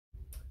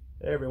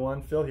Hey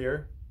everyone, Phil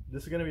here.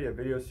 This is going to be a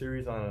video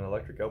series on an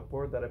electric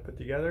outboard that I put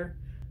together.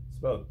 It's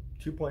about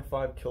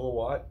 2.5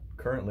 kilowatt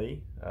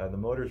currently. The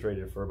motor's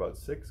rated for about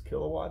 6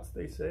 kilowatts,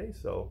 they say,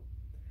 so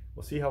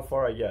we'll see how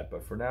far I get.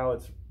 But for now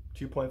it's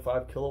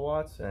 2.5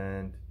 kilowatts,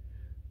 and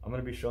I'm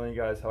going to be showing you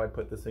guys how I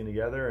put this thing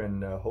together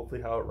and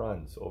hopefully how it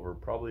runs over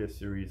probably a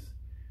series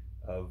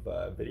of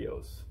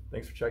videos.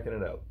 Thanks for checking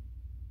it out.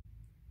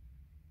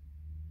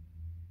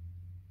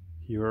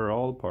 Here are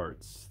all the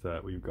parts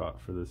that we've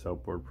got for this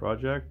outboard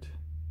project.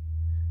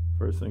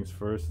 First things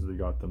first is we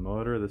got the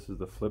motor. This is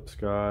the Flip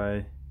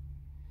Sky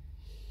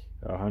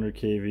 100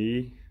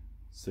 kV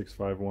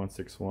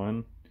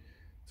 65161.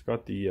 It's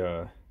got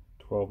the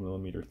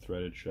 12mm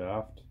threaded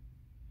shaft.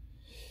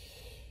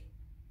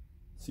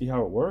 See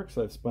how it works.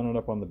 I've spun it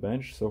up on the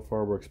bench. So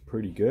far works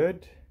pretty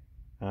good.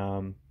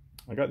 I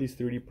got these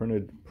 3D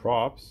printed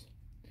props.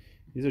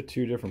 These are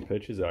two different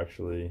pitches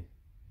actually.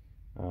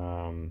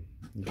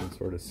 You can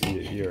sort of see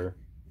it here.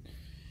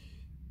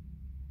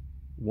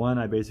 One,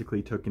 I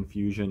basically took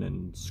infusion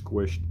and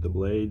squished the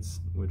blades,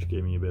 which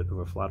gave me a bit of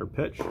a flatter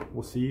pitch.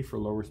 We'll see for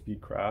lower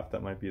speed craft,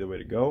 that might be the way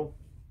to go.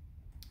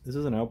 This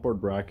is an outboard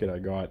bracket I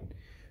got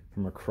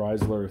from a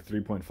Chrysler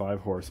 3.5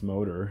 horse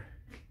motor.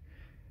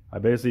 I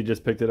basically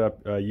just picked it up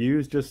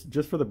used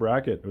just for the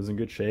bracket. It was in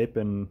good shape,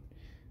 and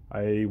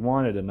I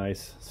wanted a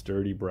nice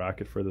sturdy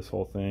bracket for this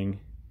whole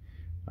thing.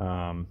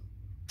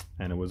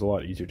 And it was a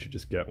lot easier to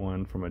just get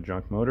one from a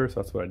junk motor, so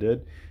that's what I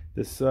did.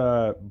 This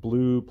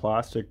blue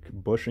plastic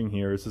bushing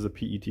here, this is a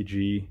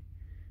PETG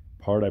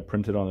part I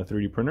printed on the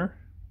 3D printer,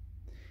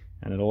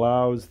 and it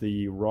allows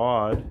the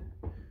rod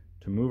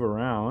to move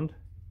around,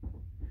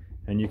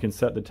 and you can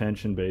set the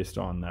tension based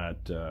on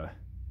that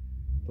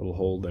little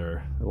hole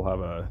there. It'll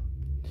have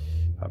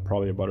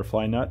probably a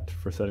butterfly nut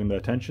for setting the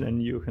tension,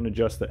 and you can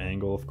adjust the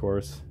angle, of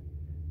course.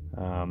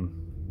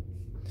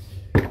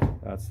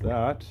 That's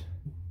that.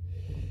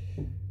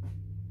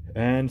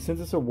 And since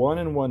it's a 1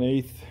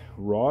 1/8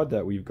 rod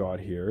that we've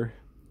got here,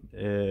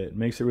 it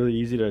makes it really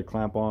easy to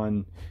clamp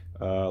on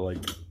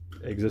like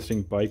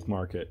existing bike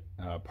market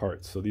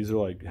parts. So these are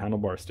like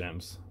handlebar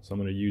stems. So I'm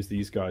going to use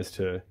these guys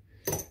to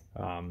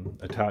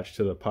attach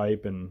to the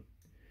pipe, and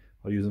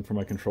I'll use them for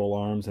my control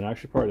arms, and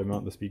actually probably to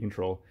mount the speed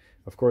control.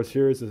 Of course,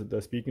 here is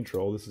the speed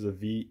control. This is a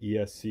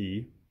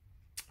VESC.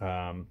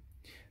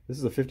 This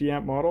is a 50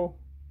 amp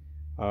model.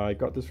 I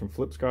got this from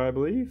Flip Sky, I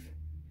believe.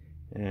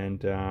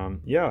 And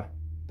yeah.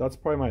 That's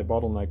probably my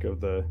bottleneck of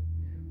the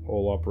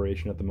whole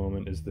operation at the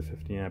moment, is the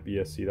 50 amp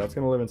ESC. That's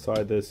going to live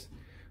inside this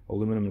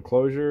aluminum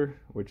enclosure,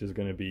 which is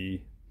going to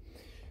be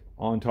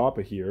on top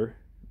of here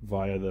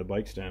via the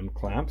bike stem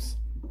clamps.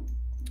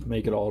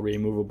 Make it all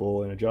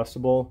removable and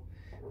adjustable.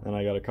 And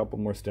I got a couple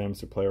more stems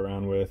to play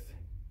around with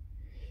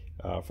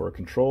for a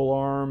control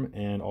arm,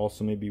 and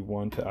also maybe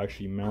one to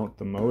actually mount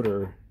the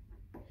motor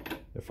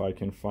if I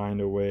can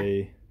find a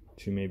way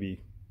to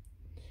maybe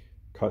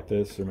cut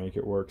this or make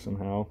it work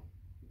somehow.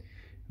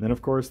 Then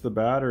of course the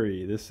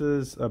battery. This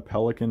is a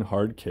Pelican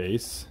hard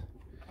case.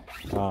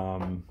 It's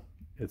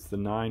the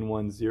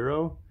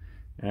 910,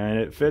 and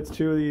it fits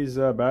two of these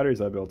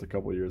batteries I built a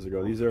couple years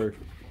ago. These are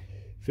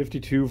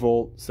 52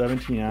 volt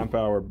 17 amp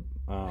hour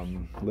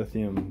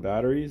lithium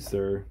batteries.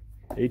 They're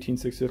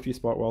 18650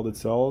 spot welded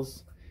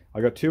cells.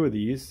 I got two of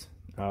these.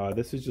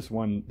 This is just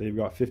one. They've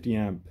got 50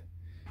 amp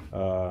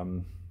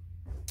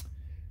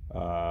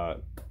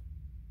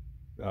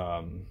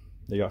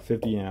they got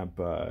 50 amp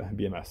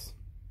BMS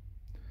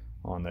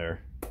on there,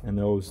 and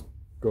those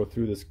go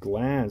through this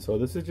gland. So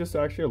this is just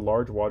actually a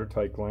large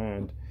watertight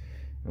gland,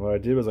 and what I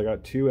did was I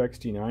got two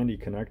XT90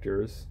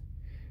 connectors.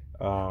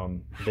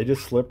 They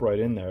just slip right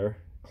in there,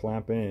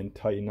 clamp in,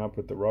 tighten up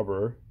with the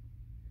rubber.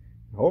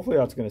 Hopefully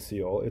that's going to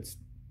seal. It's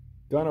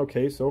done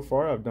okay so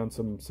far. I've done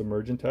some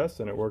submersion tests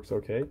and it works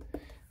okay.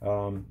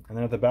 And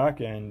then at the back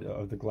end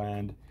of the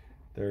gland,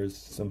 there's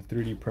some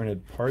 3D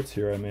printed parts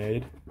here I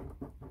made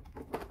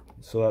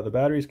so that the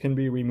batteries can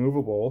be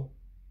removable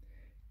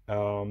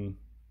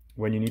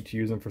when you need to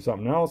use them for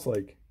something else.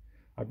 Like,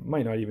 I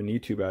might not even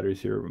need two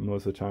batteries here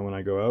most of the time when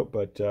I go out,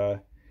 but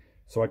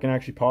so I can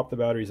actually pop the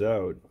batteries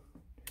out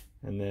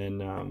and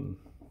then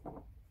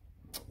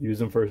use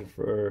them for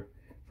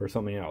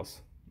something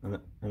else, and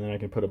then I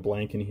can put a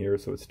blank in here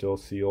so it's still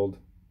sealed.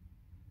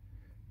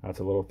 That's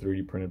a little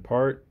 3D printed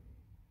part,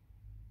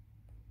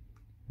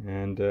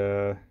 and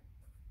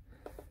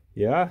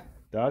yeah,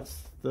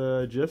 that's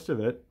the gist of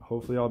it.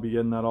 Hopefully I'll be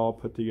getting that all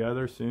put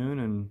together soon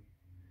and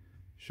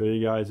show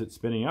you guys it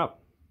spinning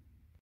up.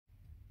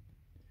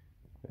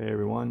 Hey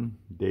everyone,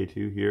 day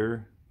 2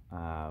 here,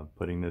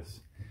 putting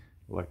this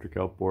electric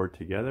outboard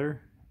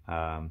together.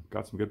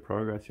 Got some good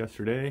progress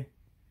yesterday.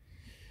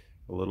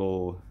 A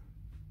little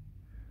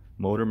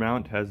motor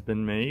mount has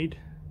been made.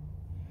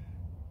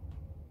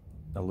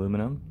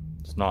 Aluminum.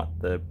 It's not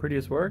the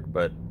prettiest work,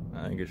 but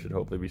I think it should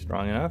hopefully be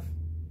strong enough.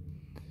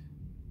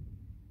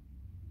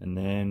 And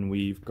then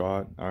we've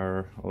got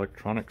our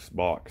electronics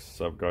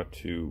box. I've got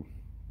to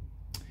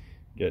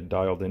get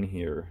dialed in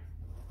here.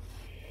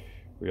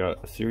 We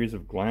got a series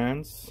of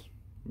glands.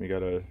 We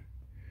got a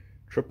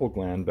triple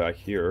gland back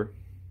here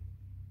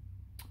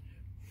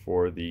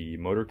for the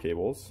motor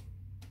cables.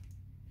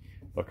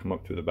 They'll come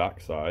up through the back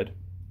side,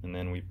 and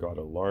then we've got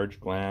a large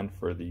gland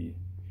for the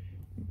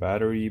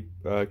battery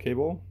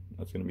cable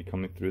that's going to be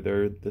coming through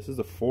there. This is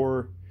a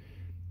four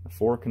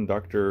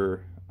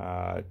conductor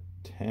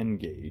 10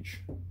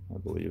 gauge, I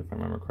believe, if I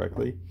remember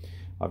correctly.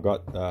 I've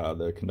got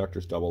the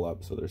conductors double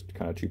up, so there's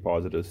kind of 2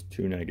 positives,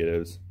 2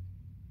 negatives.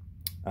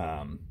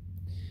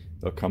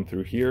 They'll come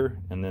through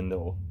here, and then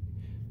they'll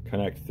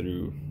connect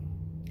through.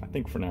 I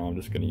think for now I'm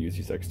just going to use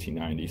these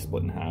XT90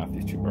 split in half,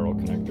 these 2 barrel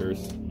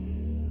connectors.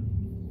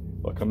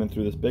 They'll come in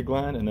through this big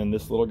gland, and then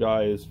this little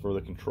guy is for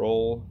the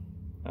control,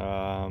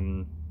 for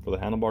the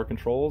handlebar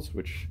controls,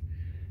 which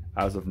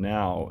as of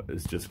now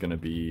is just going to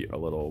be a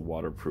little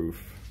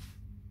waterproof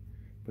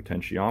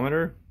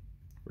potentiometer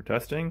for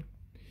testing.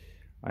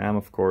 I am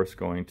of course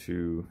going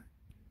to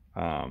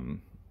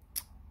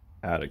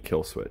add a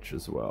kill switch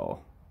as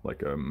well,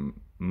 like a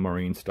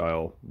marine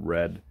style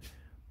red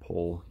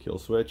pull kill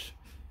switch.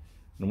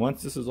 And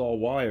once this is all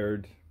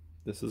wired,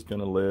 this is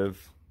going to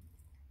live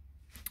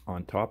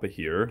on top of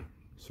here,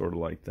 sort of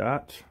like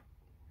that,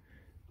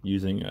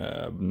 using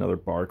another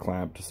bar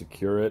clamp to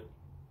secure it.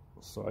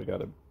 So I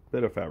got a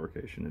bit of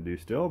fabrication to do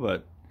still,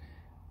 but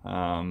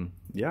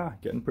yeah,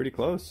 getting pretty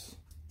close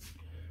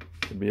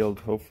to be able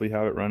to hopefully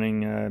have it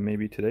running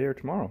maybe today or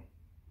tomorrow.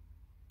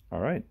 All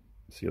right,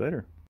 see you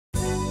later.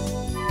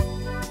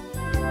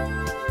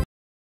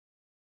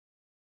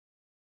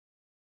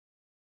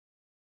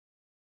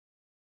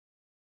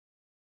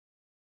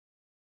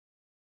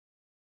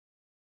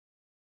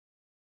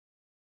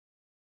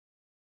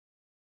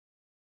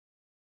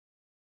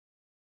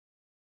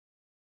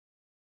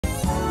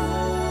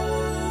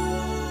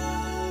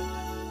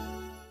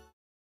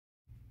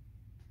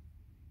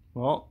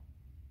 Well,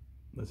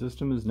 the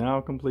system is now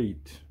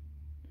complete.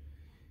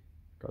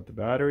 Got the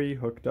battery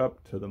hooked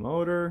up to the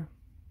motor,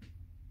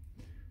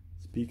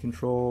 speed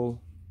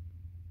control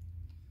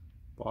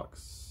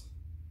box.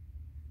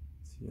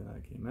 See how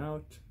that came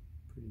out,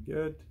 pretty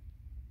good.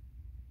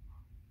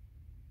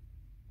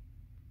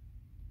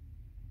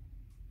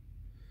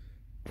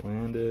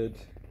 Landed,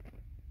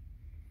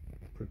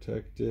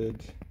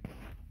 protected.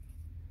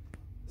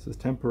 This is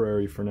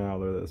temporary for now,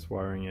 though this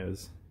wiring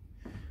is.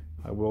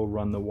 I will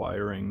run the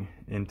wiring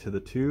into the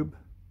tube,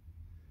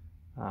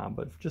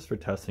 but just for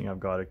testing I've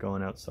got it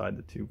going outside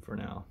the tube for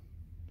now.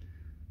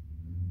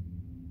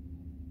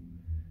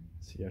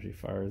 See how she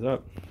fires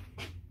up.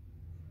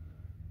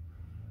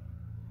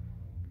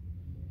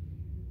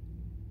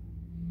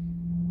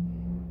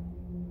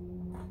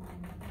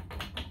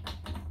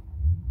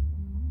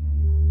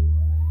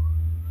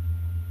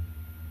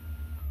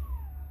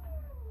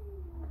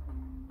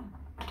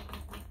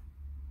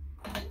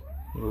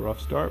 A little rough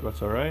start, but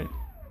that's all right.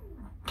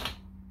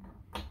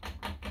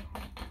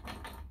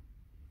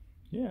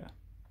 Yeah.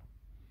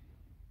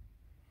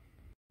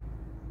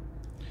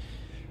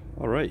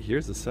 All right,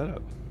 here's the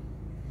setup.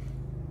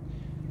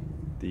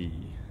 The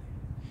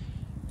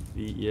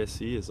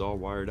VESC is all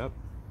wired up,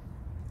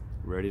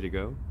 ready to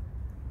go.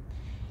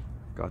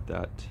 Got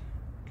that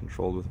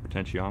controlled with a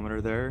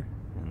potentiometer there,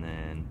 and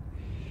then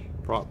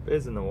prop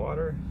is in the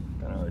water.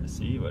 Kind of hard to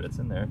see, but it's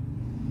in there.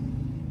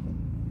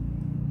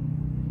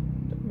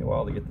 Took me a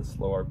while to get the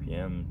slow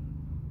RPM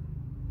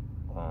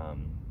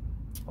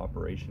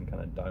operation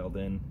kind of dialed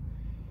in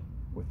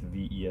with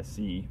the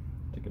VESC.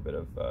 Took a bit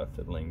of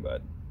fiddling,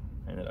 but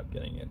I ended up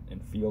getting it in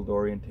field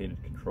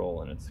orientated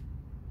control, and it's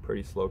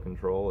pretty slow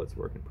control. It's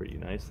working pretty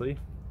nicely.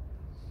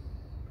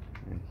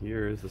 And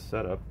here is the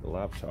setup, the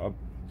laptop.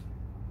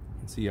 You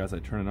can see as I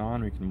turn it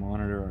on, we can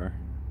monitor our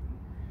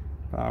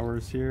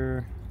powers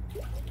here.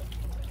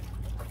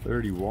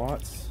 30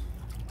 watts.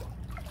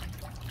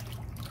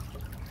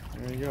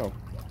 There you go.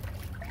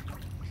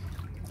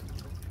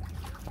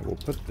 I will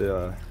put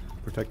the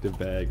protective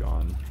bag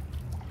on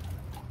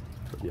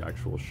for the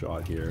actual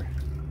shot here.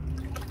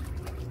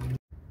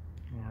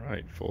 All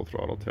right, full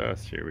throttle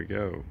test, here we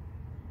go.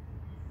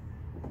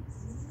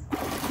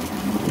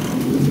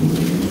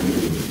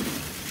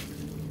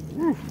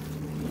 Woo.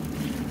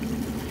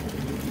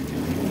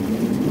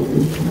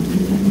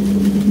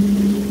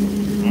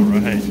 All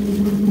right.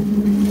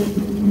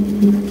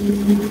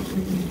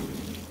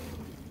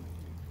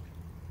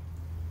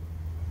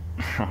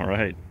 All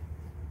right.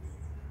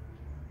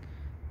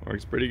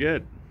 Works pretty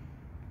good.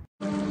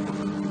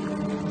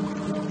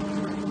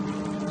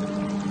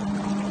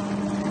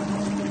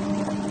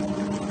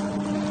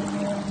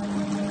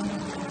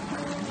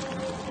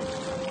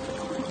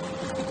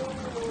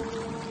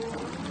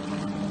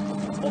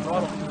 Full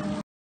throttle.